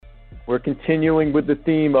We're continuing with the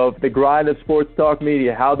theme of the grind of sports talk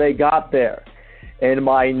media, how they got there. And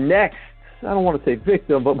my next, I don't want to say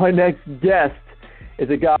victim, but my next guest is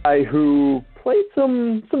a guy who played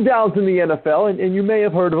some downs in the NFL, and you may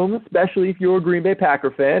have heard of him, especially if you're a Green Bay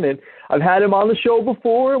Packer fan. And I've had him on the show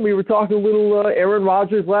before, and we were talking a little Aaron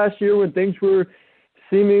Rodgers last year when things were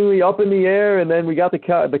seemingly up in the air, and then we got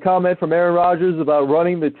the comment from Aaron Rodgers about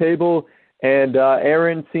running the table, and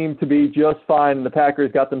Aaron seemed to be just fine, and the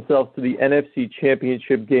Packers got themselves to the NFC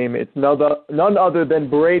Championship game. It's none other than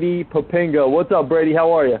Brady Poppinga. What's up, Brady?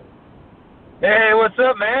 How are you? Hey, what's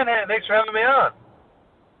up, man? Hey, thanks for having me on.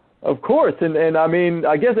 Of course, and I mean,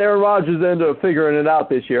 I guess Aaron Rodgers ended up figuring it out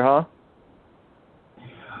this year, huh?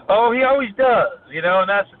 Oh, he always does, and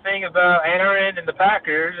that's the thing about Aaron and the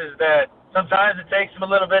Packers is that sometimes it takes them a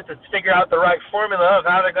little bit to figure out the right formula of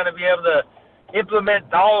how they're going to be able to implement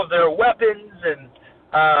all of their weapons and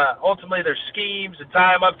ultimately their schemes and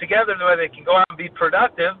tie them up together the way they can go out and be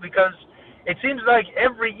productive, because it seems like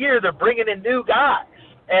every year they're bringing in new guys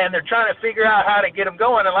and they're trying to figure out how to get them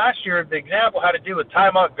going. And last year, the example had to do with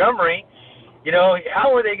Ty Montgomery.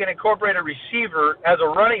 How are they going to incorporate a receiver as a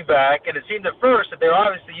running back? And it seemed at first that they were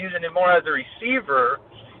obviously using him more as a receiver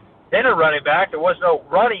than a running back. There was no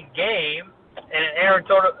running game, and Aaron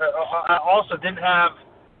also didn't have,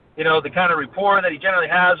 the kind of rapport that he generally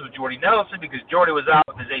has with Jordy Nelson, because Jordy was out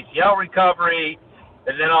with his ACL recovery,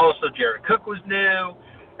 and then also Jared Cook was new,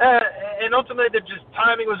 and ultimately the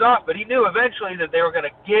timing was off. But he knew eventually that they were going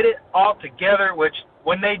to get it all together, which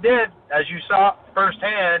when they did, as you saw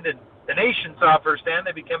firsthand, and the nation saw firsthand,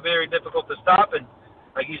 they became very difficult to stop, and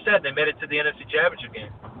like you said, they made it to the NFC Championship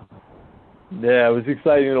game. Yeah, it was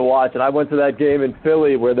exciting to watch, and I went to that game in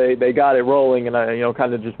Philly where they got it rolling, and I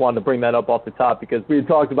kind of just wanted to bring that up off the top because we had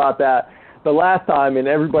talked about that the last time, and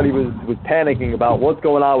everybody was panicking about what's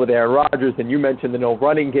going on with Aaron Rodgers, and you mentioned the no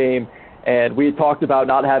running game, and we had talked about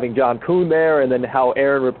not having John Kuhn there, and then how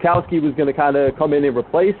Aaron Ripkowski was going to kind of come in and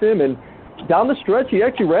replace him, and down the stretch he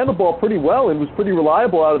actually ran the ball pretty well and was pretty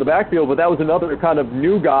reliable out of the backfield, but that was another kind of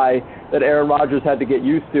new guy that Aaron Rodgers had to get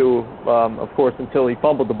used to, of course, until he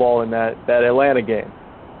fumbled the ball in that Atlanta game.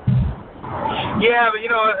 Yeah, but, you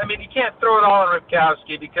can't throw it all on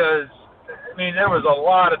Ripkowski because, there was a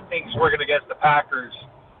lot of things working against the Packers,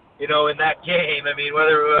 in that game.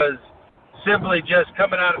 Whether it was simply just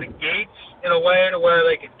coming out of the gates in a way to where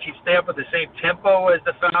they could stay up at the same tempo as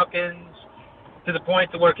the Falcons, to the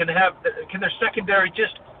point to where can their secondary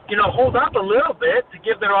just hold up a little bit to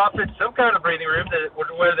give their offense some kind of breathing room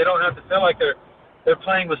where they don't have to feel like they're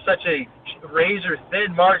playing with such a razor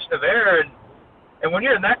thin margin of error. And when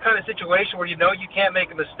you're in that kind of situation where you can't make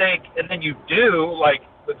a mistake and then you do, like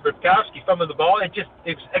with Ripkowski fumbling the ball, it's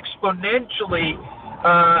exponentially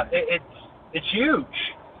it's huge,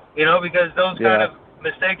 because those kind of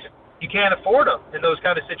mistakes, you can't afford them in those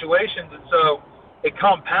kind of situations, and so it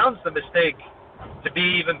compounds the mistake to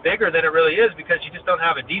be even bigger than it really is, because you just don't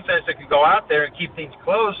have a defense that can go out there and keep things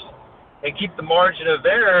close and keep the margin of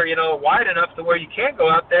error, wide enough to where you can't go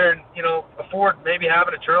out there and, afford maybe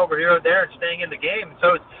having a turnover here or there and staying in the game.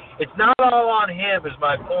 So it's not all on him is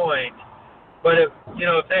my point. But if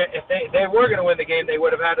they were going to win the game, they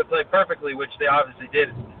would have had to play perfectly, which they obviously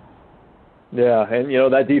didn't. Yeah, and,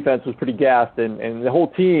 that defense was pretty gassed, and the whole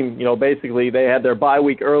team, basically they had their bye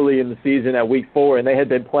week early in the season at week 4, and they had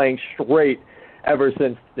been playing straight ever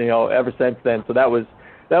since then. So that was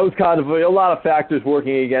kind of a lot of factors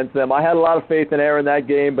working against them. I had a lot of faith in Aaron that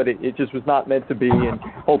game, but it just was not meant to be, and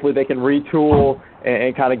hopefully they can retool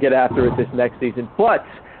and kind of get after it this next season. But,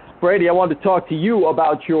 Brady, I wanted to talk to you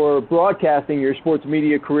about your broadcasting, your sports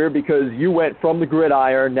media career, because you went from the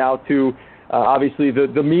gridiron now to obviously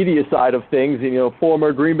the media side of things,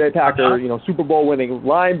 former Green Bay Packer, Super Bowl winning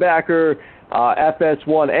linebacker,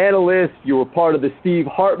 FS1 analyst. You were part of the Steve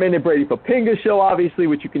Hartman and Brady Poppinga show, obviously,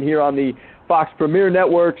 which you can hear on the Fox Premier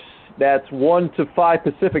Networks. That's 1 to 5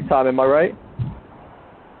 Pacific time, am I right?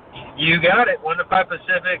 You got it. 1 to 5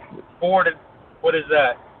 Pacific, 4 to, what is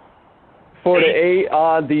that? 4 to 8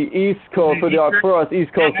 on the East Coast, for us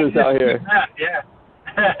East Coasters out here. Yeah.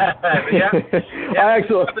 I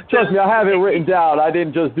actually, trust me, I have it written down. I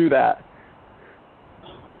didn't just do that.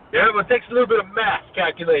 Yeah, but it takes a little bit of math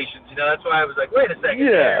calculations. That's why I was like, wait a second.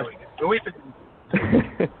 Yeah.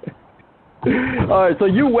 All right, so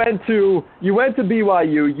you went to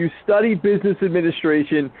BYU. You studied business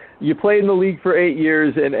administration. You played in the league for 8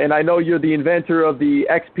 years, and I know you're the inventor of the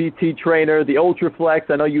XPT trainer, the UltraFlex.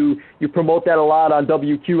 I know you promote that a lot on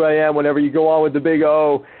WQAM whenever you go on with the Big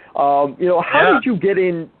O. How did you get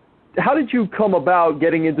in? How did you come about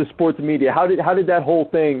getting into sports media? How did that whole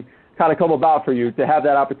thing kind of come about for you to have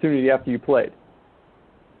that opportunity after you played?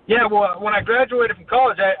 Yeah, well, when I graduated from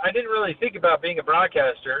college, I didn't really think about being a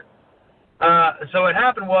broadcaster. So what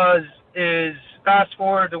happened is fast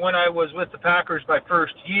forward to when I was with the Packers my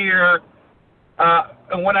first year,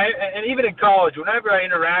 and even in college, whenever I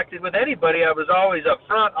interacted with anybody, I was always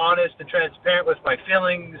upfront, honest, and transparent with my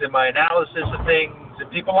feelings and my analysis of things,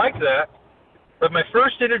 and people like that. But my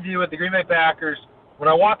first interview with the Green Bay Packers, when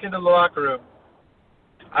I walked into the locker room,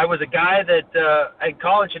 I was a guy that in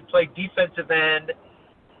college had played defensive end,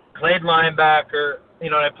 played linebacker,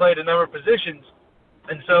 and I played a number of positions.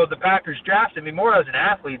 And so the Packers drafted me more as an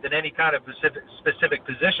athlete than any kind of specific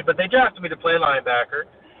position, but they drafted me to play linebacker.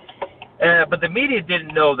 But the media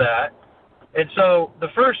didn't know that. And so the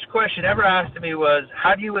first question ever asked to me was,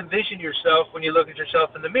 how do you envision yourself when you look at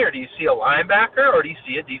yourself in the mirror? Do you see a linebacker or do you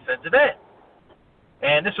see a defensive end?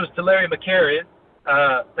 And this was to Larry McCarry.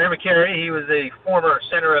 Larry McCarry, he was a former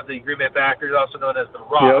center of the Green Bay Packers, also known as the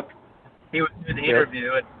Rock. Yep. He was doing the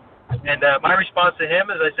interview. And my response to him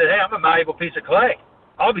is I said, hey, I'm a malleable piece of clay.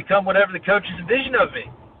 I'll become whatever the coaches envision of me.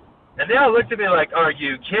 And they all looked at me like, are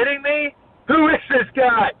you kidding me? Who is this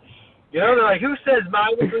guy? They're like, who says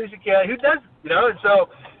malleable piece of clay? Who does? And so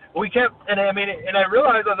we kept, and I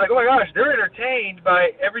realized, I was like, oh my gosh, they're entertained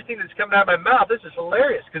by everything that's coming out of my mouth. This is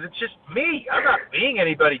hilarious because it's just me. I'm not being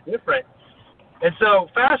anybody different. And so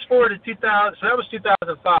fast forward to 2000, so that was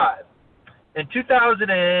 2005. In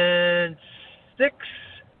 2006,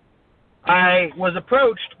 I was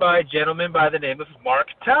approached by a gentleman by the name of Mark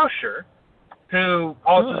Tauscher, who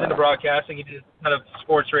also is into broadcasting. He did kind of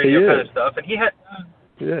sports radio kind of stuff, and he had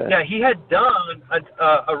done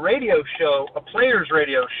a radio show, a players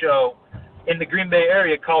radio show in the Green Bay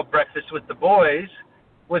area called Breakfast with the Boys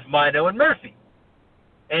with Mino and Murphy.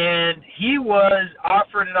 And he was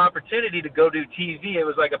offered an opportunity to go do TV. It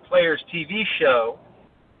was like a players TV show.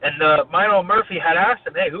 And Mino and Murphy had asked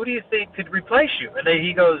him, hey, who do you think could replace you? And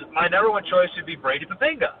he goes, my number one choice would be Brady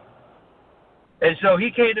Poppinga. And so he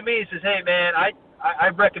came to me and says, hey, man, I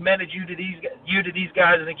recommended you to these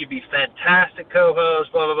guys. I think you'd be fantastic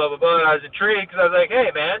co-host, blah, blah, blah, blah, blah. And I was intrigued because I was like, hey,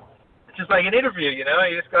 man, it's just like an interview, you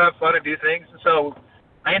just got to have fun and do things. And so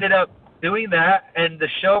I ended up doing that, and the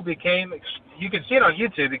show became, you can see it on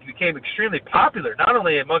YouTube, it became extremely popular, not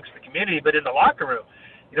only amongst the community, but in the locker room.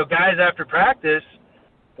 Guys after practice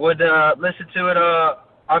would listen to it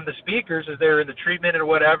on the speakers as they were in the treatment or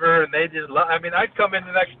whatever, and they just I'd come in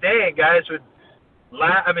the next day and guys would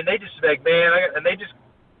laugh. They just like, man, and they just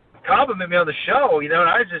compliment me on the show, and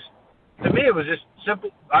I just, to me, it was just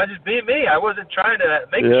simple. I was just being me. I wasn't trying to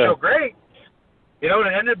make the show great, and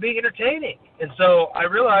it ended up being entertaining. And so I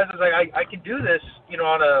realized I was like, I can do this,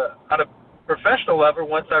 on a professional level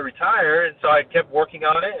once I retire. And so I kept working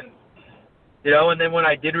on it, and and then when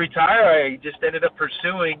I did retire, I just ended up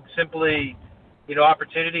pursuing simply,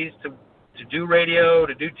 opportunities to do radio,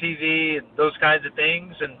 to do TV, and those kinds of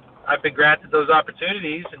things. And I've been granted those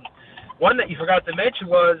opportunities. And one that you forgot to mention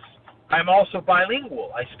was I'm also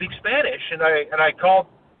bilingual. I speak Spanish, and I called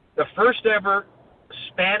the first ever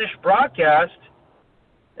Spanish broadcast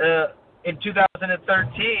in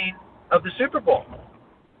 2013 of the Super Bowl,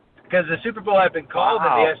 because the Super Bowl had been called in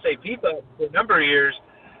the SAP for a number of years,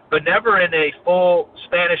 but never in a full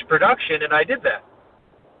Spanish production, and I did that.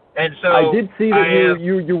 And so I did see that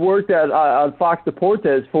you worked on Fox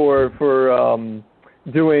Deportes for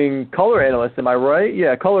doing color analyst. Am I right?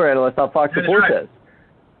 Yeah, color analyst on Fox Deportes. Right.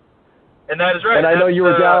 And that is right. And I know you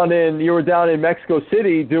were down in Mexico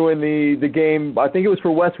City doing the game. I think it was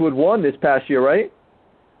for Westwood One this past year, right?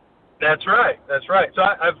 That's right. So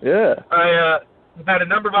I've had a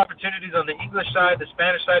number of opportunities on the English side, the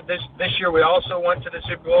Spanish side. This year we also went to the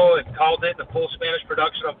Super Bowl and called it the full Spanish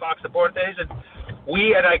production on Fox Deportes, and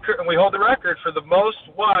we hold the record for the most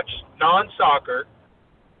watched non-soccer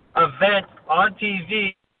event on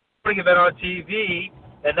TV,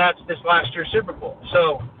 and that's this last year's Super Bowl.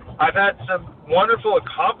 So I've had some wonderful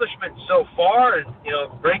accomplishments so far, and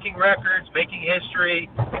breaking records, making history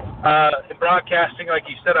in broadcasting. Like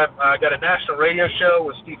you said, I got a national radio show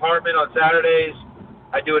with Steve Hartman on Saturdays.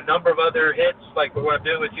 I do a number of other hits like what I'm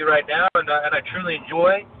doing with you right now, and I truly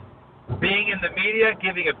enjoy being in the media,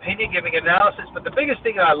 giving opinion, giving analysis. But the biggest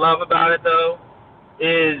thing that I love about it, though,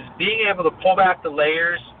 is being able to pull back the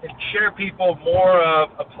layers and share people more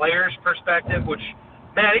of a player's perspective, which,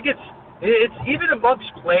 man, it's even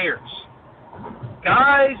amongst players.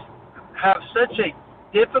 Guys have such a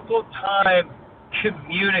difficult time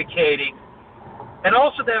communicating, and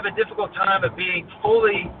also they have a difficult time of being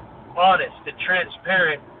fully honest and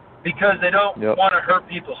transparent because they don't want to hurt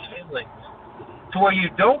people's feelings, to where you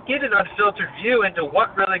don't get an unfiltered view into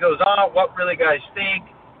what really goes on, what really guys think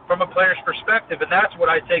from a player's perspective. And that's what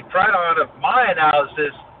I take pride on of my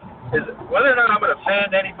analysis, is whether or not I'm going to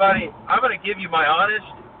offend anybody, I'm going to give you my honest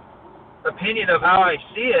opinion of how I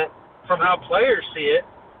see it from how players see it,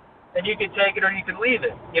 and you can take it or you can leave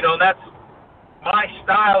it. You know, that's my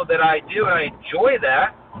style that I do, and I enjoy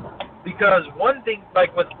that because one thing,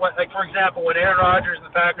 like for example, when Aaron Rodgers and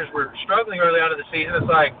the Packers were struggling early on in the season,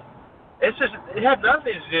 it had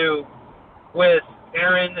nothing to do with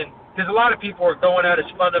Aaron, and because a lot of people were going at his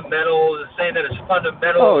fundamentals and saying that his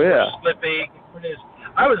fundamentals were slipping.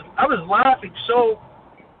 I was laughing so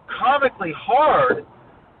comically hard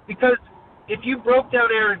because if you broke down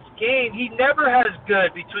Aaron's game, he never has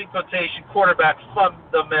good, between quotation, quarterback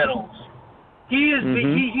fundamentals. He is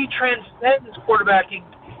he transcends quarterbacking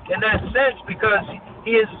in that sense because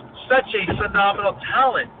he is such a phenomenal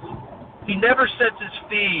talent. He never sets his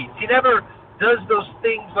feet. He never does those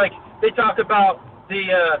things like they talk about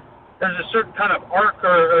there's a certain kind of arc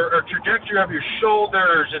or trajectory of your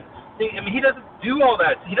shoulders, and he doesn't do all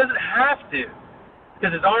that. He doesn't have to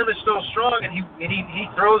because his arm is so strong, and he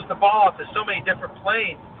throws the ball off to so many different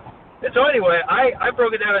planes. And so anyway, I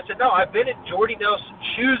broke it down. I said, no, I've been in Jordy Nelson's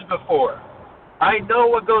shoes before. I know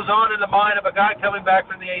what goes on in the mind of a guy coming back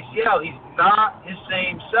from the ACL. He's not his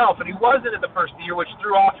same self, and he wasn't in the first year, which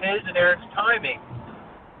threw off his and Aaron's timing.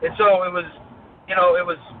 And so it was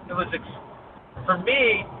for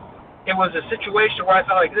me, it was a situation where I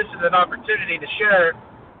felt like this is an opportunity to share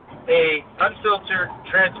a unfiltered,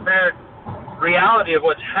 transparent reality of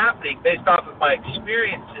what's happening based off of my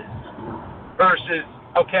experiences versus,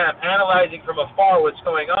 okay, I'm analyzing from afar what's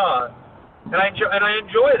going on. And I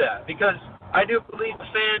enjoy that because I do believe the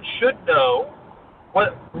fans should know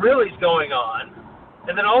what really is going on.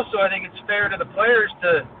 And then also I think it's fair to the players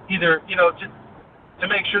to either, to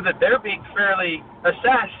make sure that they're being fairly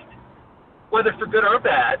assessed, whether for good or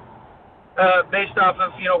bad, based off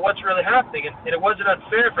of, what's really happening. And it wasn't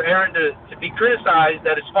unfair for Aaron to be criticized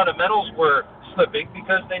that his fundamentals were slipping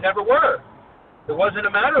because they never were. It wasn't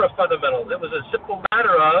a matter of fundamentals. It was a simple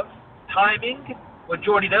matter of timing with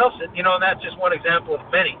Jordy Nelson, and that's just one example of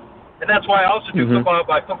many. And that's why I also do football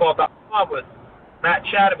by football.com with Matt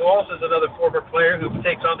Chatham, who also is another former player who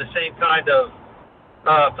takes on the same kind of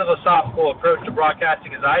philosophical approach to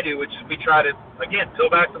broadcasting as I do, which is we try to, again, peel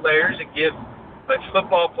back the layers and give a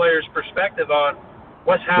football player's perspective on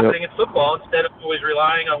what's happening in football instead of always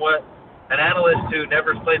relying on what an analyst who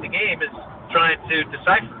never played the game is trying to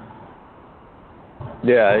decipher.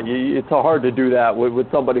 Yeah, it's hard to do that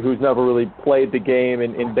with somebody who's never really played the game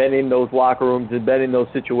and been in those locker rooms and been in those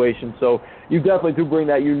situations. So you definitely do bring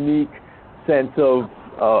that unique sense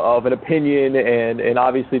of an opinion and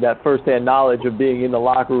obviously that firsthand knowledge of being in the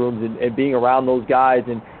locker rooms and being around those guys.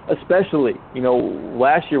 And especially,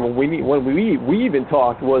 last year when we even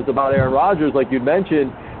talked was about Aaron Rodgers, like you'd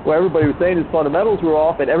mentioned, where everybody was saying his fundamentals were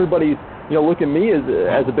off, and everybody's looking at me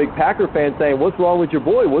as a big Packer fan saying, what's wrong with your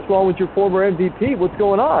boy? What's wrong with your former MVP? What's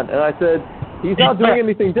going on? And I said, he's not doing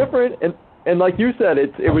anything different. And like you said,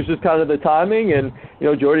 it was just kind of the timing and,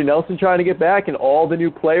 Jordy Nelson trying to get back and all the new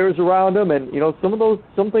players around him. And,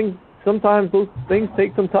 sometimes those things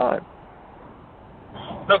take some time.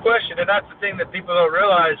 No question. And that's the thing that people don't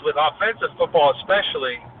realize with offensive football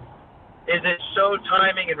especially is it's so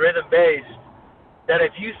timing and rhythm based that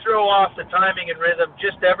if you throw off the timing and rhythm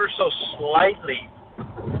just ever so slightly,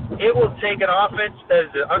 it will take an offense that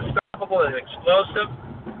is unstoppable and explosive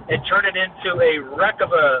and turn it into a wreck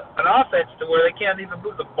of an offense to where they can't even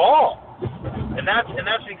move the ball. And that's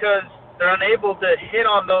because they're unable to hit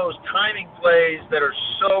on those timing plays that are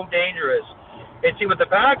so dangerous. And see, with the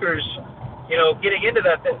Packers, getting into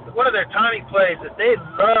that, one of their timing plays that they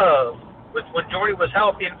love was when Jordy was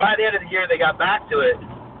healthy, and by the end of the year they got back to it,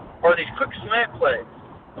 or these quick slant plays.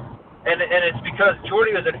 And it's because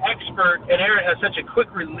Jordy was an expert, and Aaron has such a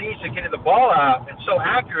quick release of getting the ball out and so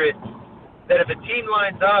accurate that if a team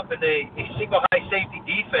lines up and a single high safety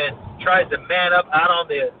defense tries to man up out on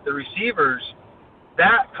the receivers,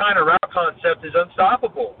 that kind of route concept is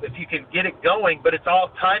unstoppable if you can get it going, but it's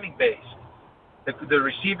all timing based. The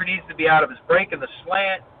receiver needs to be out of his break in the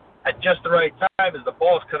slant at just the right time as the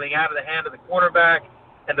ball is coming out of the hand of the quarterback.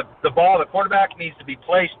 And the quarterback needs to be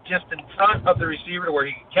placed just in front of the receiver to where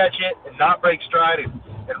he can catch it and not break stride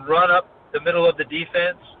and run up the middle of the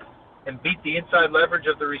defense and beat the inside leverage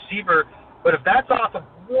of the receiver. But if that's off of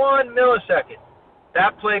 1 millisecond,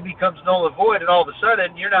 that play becomes null and void, and all of a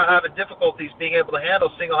sudden you're now having difficulties being able to handle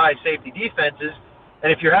single high safety defenses.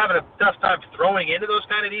 And if you're having a tough time throwing into those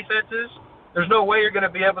kind of defenses, there's no way you're going to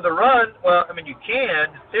be able to run. Well, I mean, you can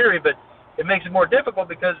in theory, but it makes it more difficult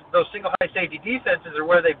because those single high safety defenses are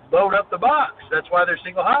where they load up the box. That's why they're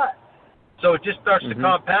single high. So it just starts to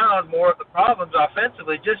compound more of the problems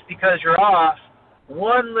offensively just because you're off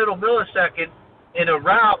one little millisecond in a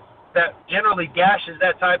route that generally gashes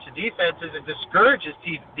that types of defenses and discourages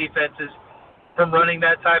defenses from running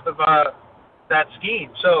that type of that scheme.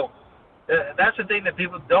 So that's the thing that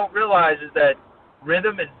people don't realize, is that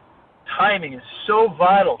rhythm and timing is so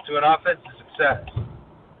vital to an offensive success.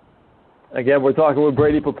 Again, we're talking with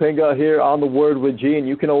Brady Poppinga here on The Word with G, and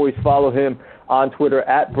you can always follow him on Twitter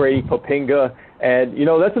at Brady Poppinga. And,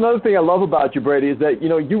 that's another thing I love about you, Brady, is that,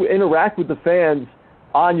 you interact with the fans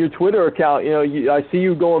on your Twitter account. I see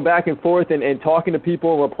you going back and forth and talking to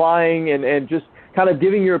people and replying and just kind of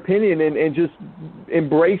giving your opinion and just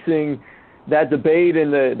embracing that debate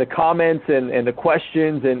and the comments and the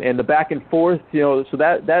questions and the back and forth. So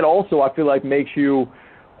that also, I feel like, makes you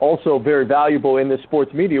also very valuable in the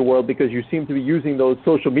sports media world, because you seem to be using those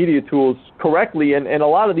social media tools correctly. And a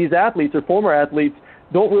lot of these athletes or former athletes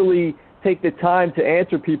don't really take the time to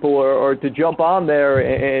answer people or to jump on there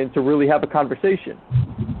and to really have a conversation.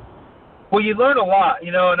 Well, you learn a lot,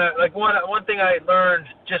 and like one thing I learned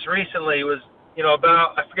just recently was,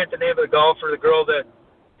 about, I forget the name of the golfer, the girl that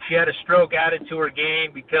she had a stroke added to her game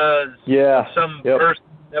because some person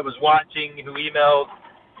that was watching who emailed.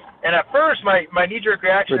 And at first, my knee-jerk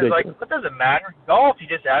reaction is like, what does it matter? In golf, you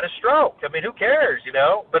just had a stroke. I mean, who cares,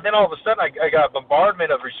 But then all of a sudden, I got a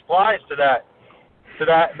bombardment of replies to that.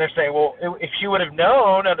 And they're saying, well, if she would have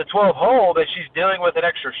known on the 12th hole that she's dealing with an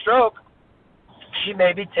extra stroke, she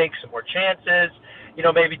maybe takes some more chances,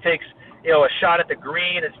 maybe takes, a shot at the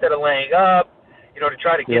green instead of laying up, to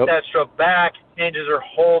try to get that stroke back, changes her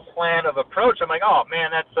whole plan of approach. I'm like, oh, man,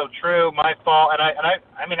 that's so true, my fault. And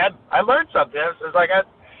I learned something. It was like,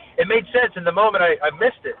 it made sense in the moment. I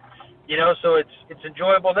missed it, so it's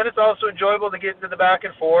enjoyable. Then it's also enjoyable to get into the back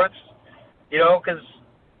and forths, because,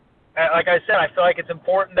 like I said, I feel like it's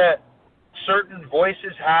important that certain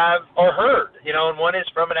voices are heard, and one is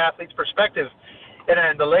from an athlete's perspective. And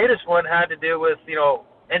then the latest one had to do with,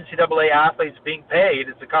 NCAA athletes being paid.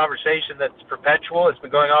 It's a conversation that's perpetual. It's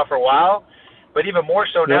been going on for a while, but even more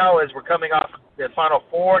so now as we're coming off the Final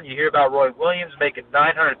Four, and you hear about Roy Williams making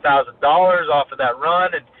 $900,000 off of that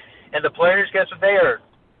run, and the players, guess what they earn?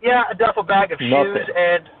 Yeah, a duffel bag of shoes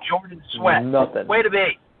and Jordan sweat. Nothing. Way to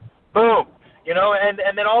be. Boom.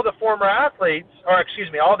 And then all the former athletes,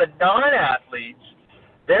 all the non-athletes,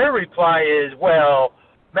 their reply is, well,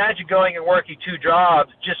 imagine going and working 2 jobs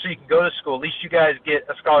just so you can go to school. At least you guys get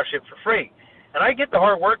a scholarship for free. And I get the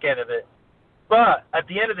hard work end of it. But at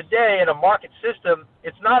the end of the day, in a market system,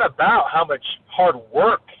 it's not about how much hard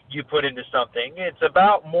work you put into something. It's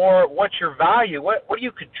about more what's your value. What do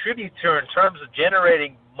you contribute to in terms of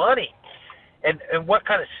generating money? And what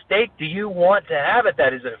kind of stake do you want to have at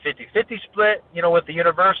that? Is it a 50-50 split, with the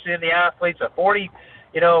university and the athletes, a 40,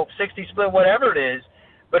 60 split, whatever it is?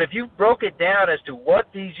 But if you broke it down as to what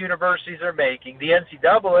these universities are making, the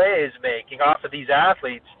NCAA is making off of these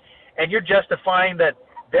athletes, and you're justifying that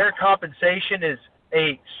their compensation is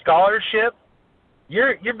a scholarship,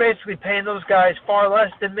 you're basically paying those guys far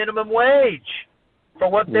less than minimum wage for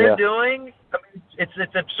what they're doing. I mean,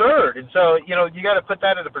 it's absurd. And so, you got to put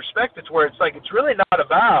that into perspective where it's like it's really not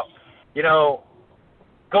about,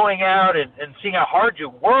 going out and seeing how hard you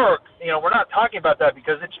work. We're not talking about that,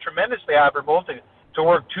 because it's tremendously admirable to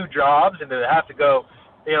work 2 jobs and to have to go,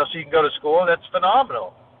 so you can go to school. That's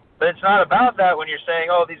phenomenal. But it's not about that when you're saying,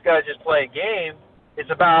 oh, these guys just play a game. It's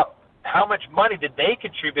about how much money did they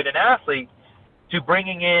contribute, an athlete, to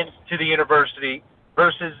bringing in to the university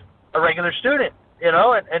versus a regular student,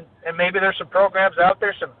 and maybe there's some programs out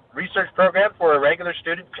there, some research programs where a regular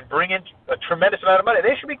student can bring in a tremendous amount of money.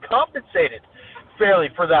 They should be compensated fairly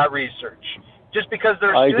for that research. Just because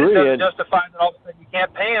they're a student doesn't justify that all of a sudden you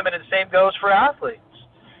can't pay them, and the same goes for athletes.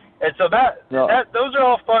 And so those are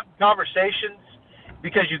all fun conversations,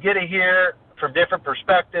 because you get to hear from different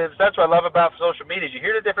perspectives. That's what I love about social media. You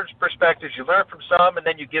hear the different perspectives, you learn from some, and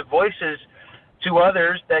then you give voices to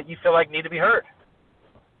others that you feel like need to be heard.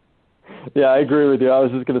 Yeah, I agree with you. I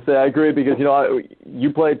was just going to say I agree, because,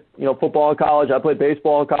 you played, football in college. I played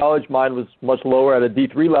baseball in college. Mine was much lower at a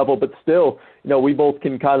D3 level, but still, we both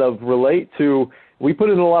can kind of relate to, we put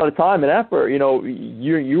in a lot of time and effort.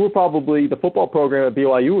 You were probably, the football program at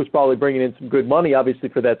BYU was probably bringing in some good money, obviously,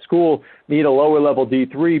 for that school. Me at a lower level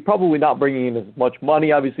D3, probably not bringing in as much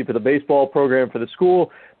money, obviously, for the baseball program for the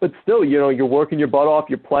school. But still, you're working your butt off.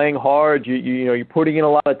 You're playing hard. You're putting in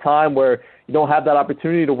a lot of time where you don't have that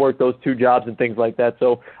opportunity to work those 2 jobs and things like that.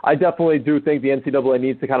 So I definitely do think the NCAA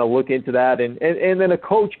needs to kind of look into that. And then a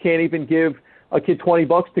coach can't even give a kid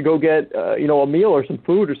 $20 to go get a meal or some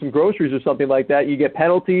food or some groceries or something like that. You get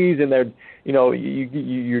penalties, and they're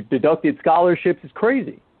you're deducted scholarships. It's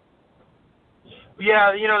crazy.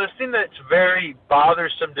 Yeah, the thing that's very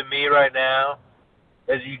bothersome to me right now,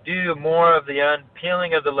 as you do more of the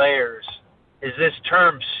unpeeling of the layers, is this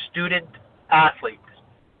term student athlete.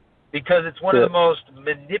 Because it's one of the most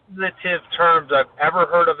manipulative terms I've ever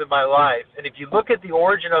heard of in my life. And if you look at the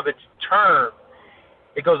origin of its term,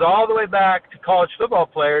 it goes all the way back to college football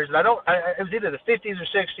players. And it was either the 50s or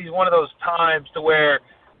 60s, one of those times to where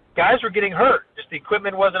guys were getting hurt. Just the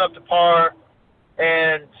equipment wasn't up to par.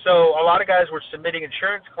 And so a lot of guys were submitting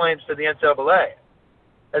insurance claims to the NCAA.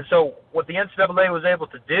 And so what the NCAA was able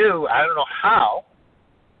to do, I don't know how,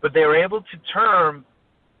 but they were able to term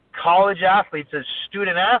college athletes as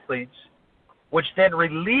student athletes, which then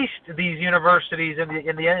released these universities in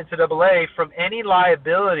the NCAA from any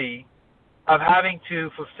liability of having to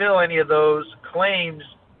fulfill any of those claims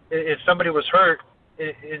if somebody was hurt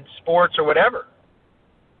in sports or whatever.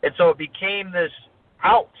 And so it became this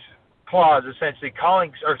out clause, essentially,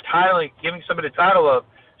 giving somebody the title of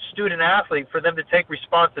student athlete for them to take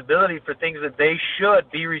responsibility for things that they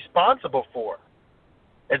should be responsible for.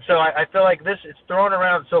 And so I feel like it's thrown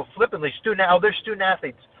around so flippantly. They're student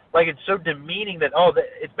athletes. Like, it's so demeaning that,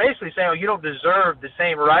 it's basically saying, you don't deserve the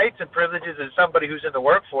same rights and privileges as somebody who's in the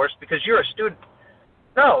workforce because you're a student.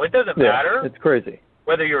 No, it doesn't matter. It's crazy.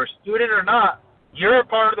 Whether you're a student or not, you're a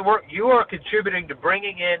part of the work. You are contributing to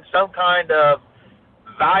bringing in some kind of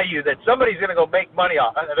value that somebody's going to go make money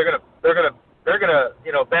off. They're going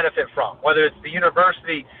to benefit from, whether it's the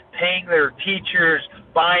university paying their teachers,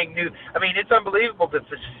 buying new. I mean, it's unbelievable the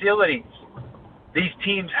facilities these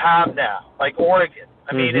teams have now, like Oregon.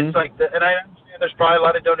 I mean, it's like, and I understand there's probably a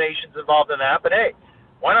lot of donations involved in that, but hey,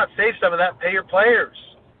 why not save some of that and pay your players?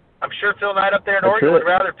 I'm sure Phil Knight up there in Oregon would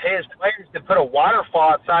rather pay his players than put a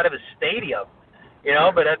waterfall outside of his stadium,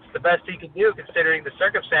 but that's the best he can do considering the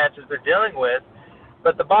circumstances they're dealing with.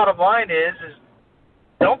 But the bottom line is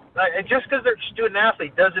just because they're a student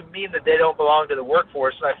athlete doesn't mean that they don't belong to the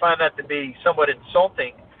workforce. And I find that to be somewhat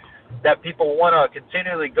insulting that people want to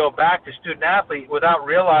continually go back to student athlete without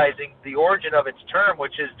realizing the origin of its term,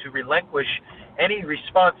 which is to relinquish any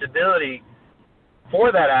responsibility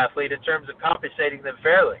for that athlete in terms of compensating them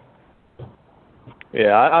fairly.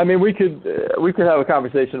 Yeah, I mean, we could have a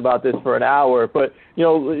conversation about this for an hour, but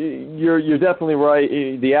you're definitely right.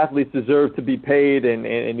 The athletes deserve to be paid, and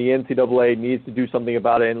the NCAA needs to do something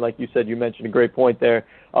about it. And like you said, you mentioned a great point there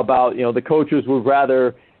about the coaches would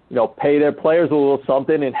rather pay their players a little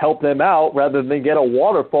something and help them out rather than get a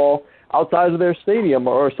waterfall outside of their stadium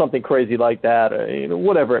or something crazy like that, or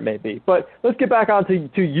whatever it may be. But let's get back on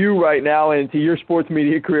to you right now and to your sports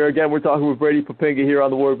media career. Again, we're talking with Brady Poppinga here on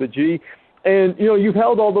The Word with G. And, you've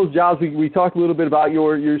held all those jobs. We talked a little bit about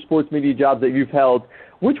your sports media jobs that you've held.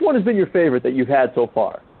 Which one has been your favorite that you've had so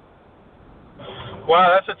far?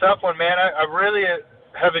 Wow, that's a tough one, man. I really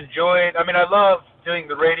have enjoyed – I mean, I love doing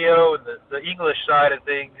the radio and the English side of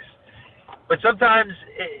things. But sometimes,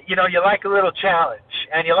 you like a little challenge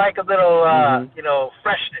and you like a little,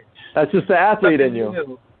 freshness. That's just the athlete in you.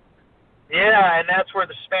 New. Yeah, and that's where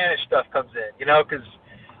the Spanish stuff comes in, because –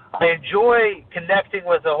 I enjoy connecting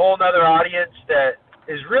with a whole other audience that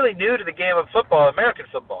is really new to the game of football, American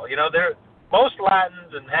football. Most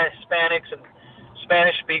Latins and Hispanics and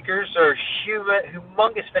Spanish speakers are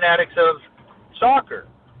humongous fanatics of soccer.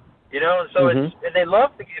 And so and they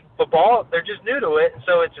love the game of football. They're just new to it, and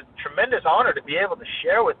so it's a tremendous honor to be able to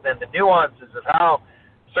share with them the nuances of how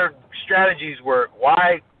certain strategies work,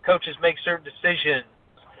 why coaches make certain decisions,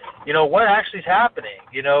 what actually is happening,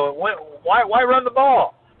 why run the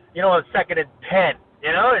ball. On 2nd and 10,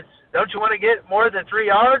 don't you want to get more than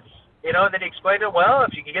 3 yards? And then he explained it, well,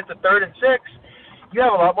 if you can get to 3rd and 6, you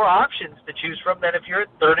have a lot more options to choose from than if you're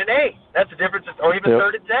at 3rd and 8. That's a difference, or even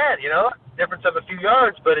 3rd and 10, difference of a few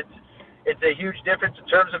yards, but it's a huge difference in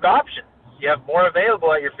terms of options. You have more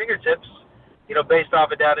available at your fingertips, based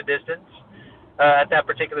off of down and distance at that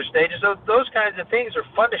particular stage. And so those kinds of things are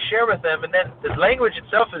fun to share with them. And then the language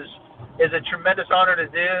itself is a tremendous honor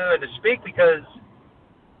to do and to speak because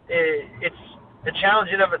it's a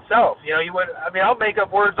challenge in of itself. I'll make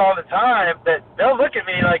up words all the time that they'll look at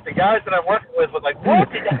me like the guys that I'm working with would like, what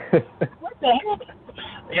the hell?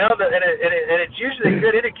 And it's usually a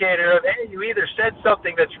good indicator of, hey, you either said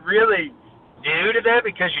something that's really new to them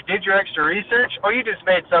because you did your extra research, or you just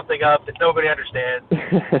made something up that nobody understands,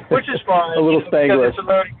 which is fine. A little Spanglish.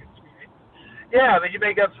 Yeah, you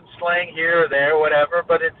make up some slang here or there, whatever,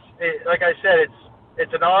 but it's like I said,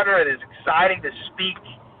 it's an honor. It is exciting to speak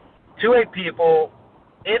to a people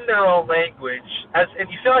in their own language, and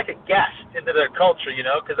you feel like a guest into their culture,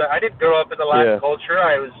 because I didn't grow up in the Latin culture.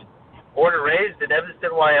 I was born and raised in Evanston,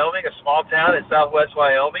 Wyoming, a small town in southwest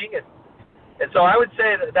Wyoming, and And so I would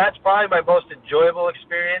say that that's probably my most enjoyable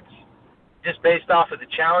experience, just based off of the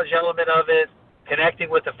challenge element of it, connecting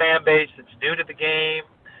with the fan base that's new to the game,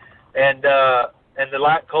 and the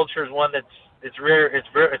Latin culture is one it's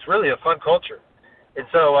really a fun culture. And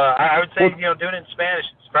so I would say, doing it in Spanish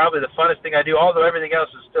is probably the funnest thing I do, although everything else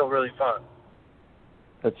is still really fun.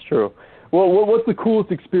 That's true. Well, what's the coolest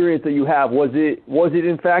experience that you have? Was it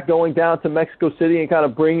in fact going down to Mexico City and kind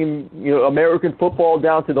of bringing American football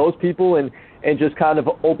down to those people and just kind of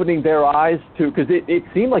opening their eyes to, because it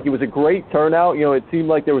seemed like it was a great turnout. It seemed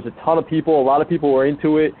like there was a ton of people. A lot of people were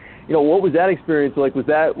into it. What was that experience like? Was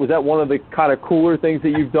that one of the kind of cooler things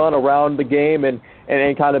that you've done around the game and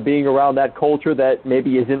kind of being around that culture that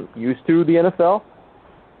maybe isn't used to the NFL?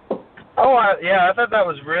 I thought that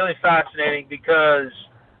was really fascinating because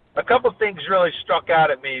a couple things really struck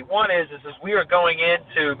out at me. One is as we were going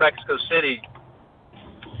into Mexico City,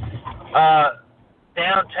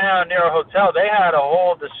 downtown near a hotel, they had a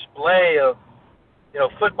whole display of,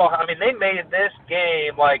 football. I mean, they made this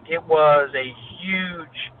game like it was a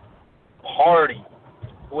huge party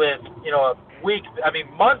with,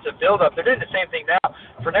 months of build-up. They're doing the same thing now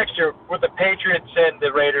for next year with the Patriots and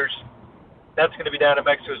the Raiders. That's going to be down in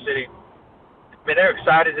Mexico City. I mean, they're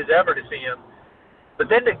excited as ever to see him. But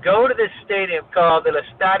then to go to this stadium called the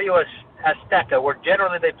Estadio Azteca, where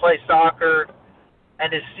generally they play soccer,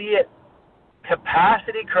 and to see it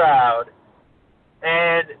capacity crowd,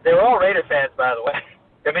 and they were all Raider fans, by the way.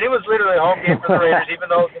 I mean, it was literally a home game for the Raiders, even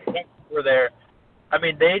though the Patriots were there. I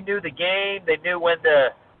mean, they knew the game. They knew when to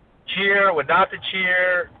cheer, when not to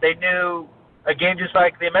cheer. They knew a game just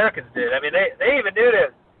like the Americans did. I mean, they even knew to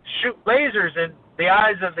shoot lasers in the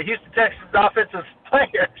eyes of the Houston Texans offensive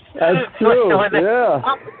players. That's true, yeah.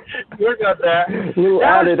 You're got that. Little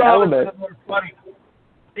added element.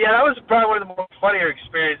 Yeah, that was probably one of the more funnier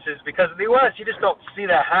experiences because in the U.S. you just don't see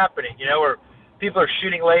that happening, where people are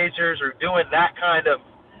shooting lasers or doing that kind of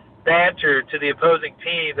banter to the opposing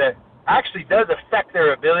team that actually does affect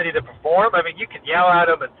their ability to perform. I mean, you can yell at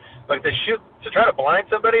them and like to try to blind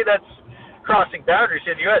somebody, that's crossing boundaries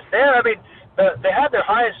in the U.S. There, I mean, they had their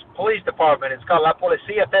highest police department. It's called La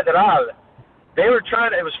Policía Federal. They were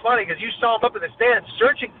it was funny because you saw them up in the stands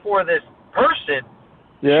searching for this person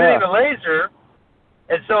shooting a laser.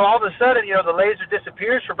 And so all of a sudden, the laser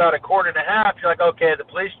disappears for about a quarter and a half. You're like, okay, the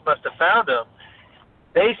police must have found them.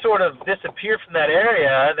 They sort of disappear from that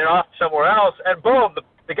area, and they're off somewhere else. And boom,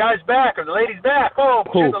 the guy's back or the lady's back. Boom,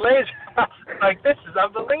 shoot the laser. Like, this is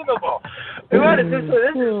unbelievable. This is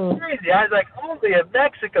crazy. I was like, only in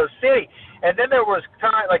Mexico City. And then there was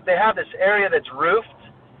they have this area that's roofed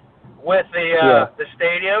with the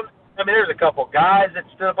stadium. I mean, there's a couple guys that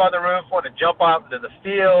stood up on the roof, wanted to jump out into the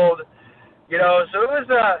field. So it was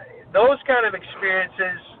those kind of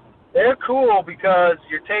experiences. They're cool because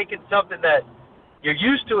you're taking something that you're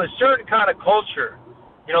used to, a certain kind of culture,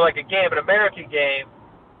 like a game, an American game,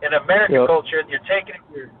 an American culture, and you're taking it,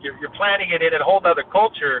 you're planting it in a whole other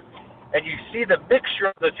culture, and you see the mixture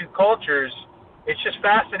of the two cultures. It's just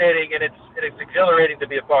fascinating, and it's exhilarating to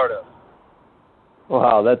be a part of.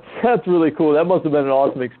 Wow, that's really cool. That must have been an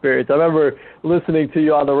awesome experience. I remember listening to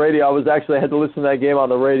you on the radio. I had to listen to that game on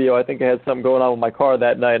the radio. I think I had something going on with my car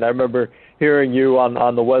that night, and I remember hearing you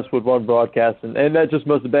on the Westwood One broadcast, and that just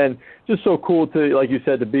must have been just so cool to, like you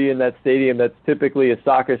said, to be in that stadium that's typically a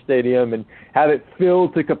soccer stadium and have it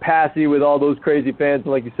filled to capacity with all those crazy fans,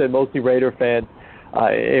 and like you said, mostly Raider fans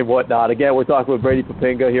and whatnot. Again, we're talking with Brady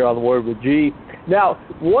Poppinga here on The Word with G. Now,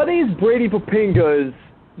 what is Brady Poppinga's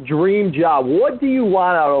dream job? What do you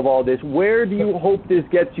want out of all this? Where do you hope this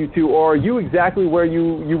gets you to, or are you exactly where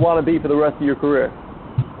you want to be for the rest of your career?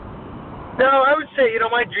 No, I would say,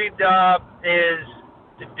 my dream job is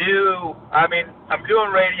to do, I'm doing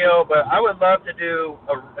radio, but I would love to do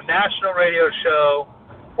a national radio show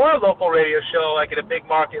or a local radio show, like in a big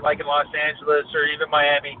market like in Los Angeles or even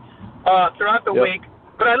Miami, throughout the week.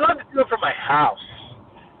 But I'd love to do it from my house.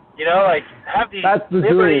 Like have the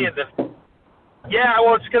liberty and the... Yeah,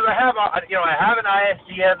 well, it's because I have an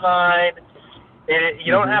ISDN line, and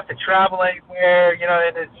you don't have to travel anywhere.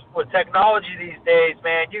 And it's with technology these days,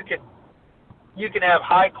 man, you can have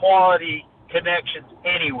high quality connections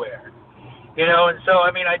anywhere. And so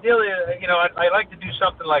ideally, I like to do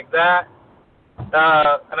something like that, and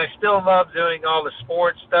I still love doing all the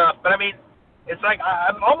sports stuff. But it's like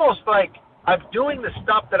I'm almost like I'm doing the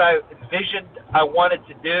stuff that I envisioned I wanted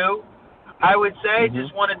to do. I would say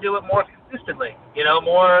just want to do it more consistently,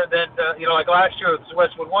 more than, like last year with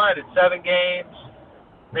Westwood One, I did 7 games.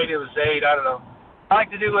 Maybe it was 8, I don't know. I like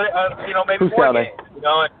to do, maybe 4 games,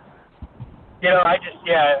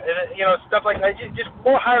 Stuff like that, just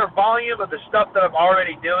more higher volume of the stuff that I'm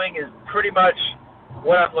already doing is pretty much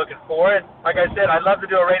what I'm looking for. And like I said, I'd love to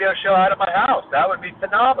do a radio show out of my house. That would be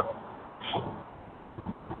phenomenal.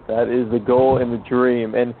 That is the goal and the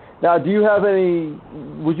dream. And now,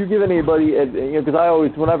 would you give anybody, because I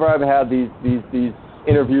always, whenever I've had these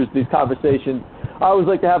interviews, these conversations, I always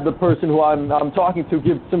like to have the person who I'm talking to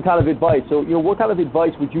give some kind of advice. So, what kind of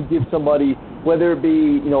advice would you give somebody, whether it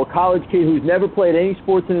be, a college kid who's never played any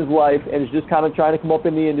sports in his life and is just kind of trying to come up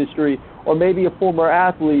in the industry, or maybe a former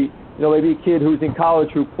athlete, maybe a kid who's in college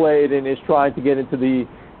who played and is trying to get into the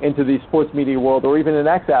sports media world, or even an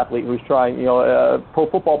ex-athlete who's trying, a pro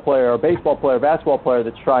football player, a baseball player, basketball player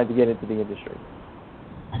that's trying to get into the industry?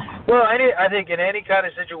 Well, I think in any kind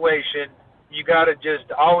of situation, you got to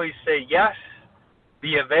just always say yes,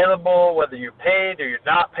 be available, whether you're paid or you're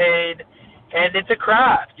not paid. And it's a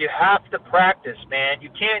craft. You have to practice, man. You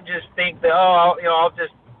can't just think that, I'll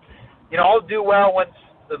do well once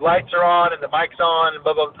the lights are on and the mic's on and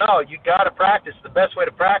blah, blah, blah. No, you got to practice. The best way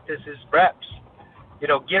to practice is reps.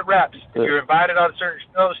 Get reps. If you're invited on certain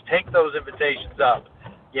shows, take those invitations up.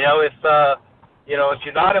 If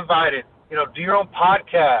you're not invited, do your own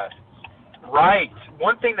podcast. Write.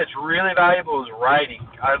 One thing that's really valuable is writing.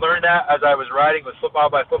 I learned that as I was writing with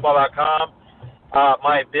footballbyfootball.com.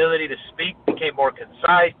 My ability to speak became more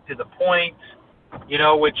concise, to the point,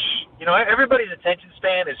 which everybody's attention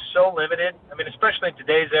span is so limited. I mean, especially in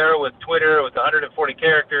today's era with Twitter, with 140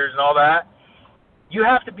 characters and all that. You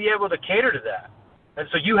have to be able to cater to that. And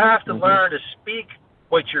so you have to learn to speak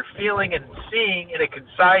what you're feeling and seeing in a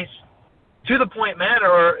concise, to-the-point manner,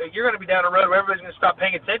 or you're going to be down a road where everybody's going to stop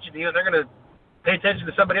paying attention to you, and they're going to pay attention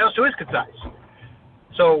to somebody else who is concise.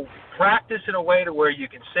 So practice in a way to where you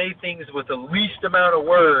can say things with the least amount of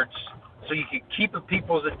words so you can keep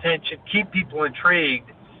people's attention, keep people intrigued.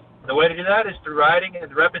 And the way to do that is through writing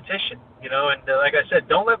and repetition. And like I said,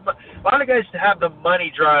 don't let a lot of guys have the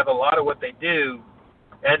money drive a lot of what they do.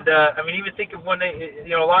 And, even think of when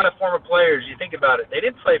they, a lot of former players, you think about it, they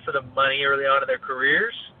didn't play for the money early on in their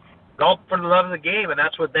careers, all for the love of the game, and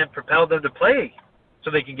that's what then propelled them to play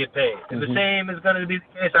so they can get paid. And the same is going to be the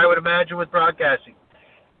case, I would imagine, with broadcasting.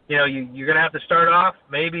 You're going to have to start off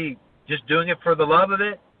maybe just doing it for the love of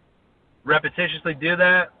it, repetitiously do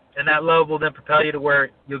that, and that love will then propel you to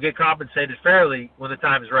where you'll get compensated fairly when the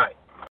time is right.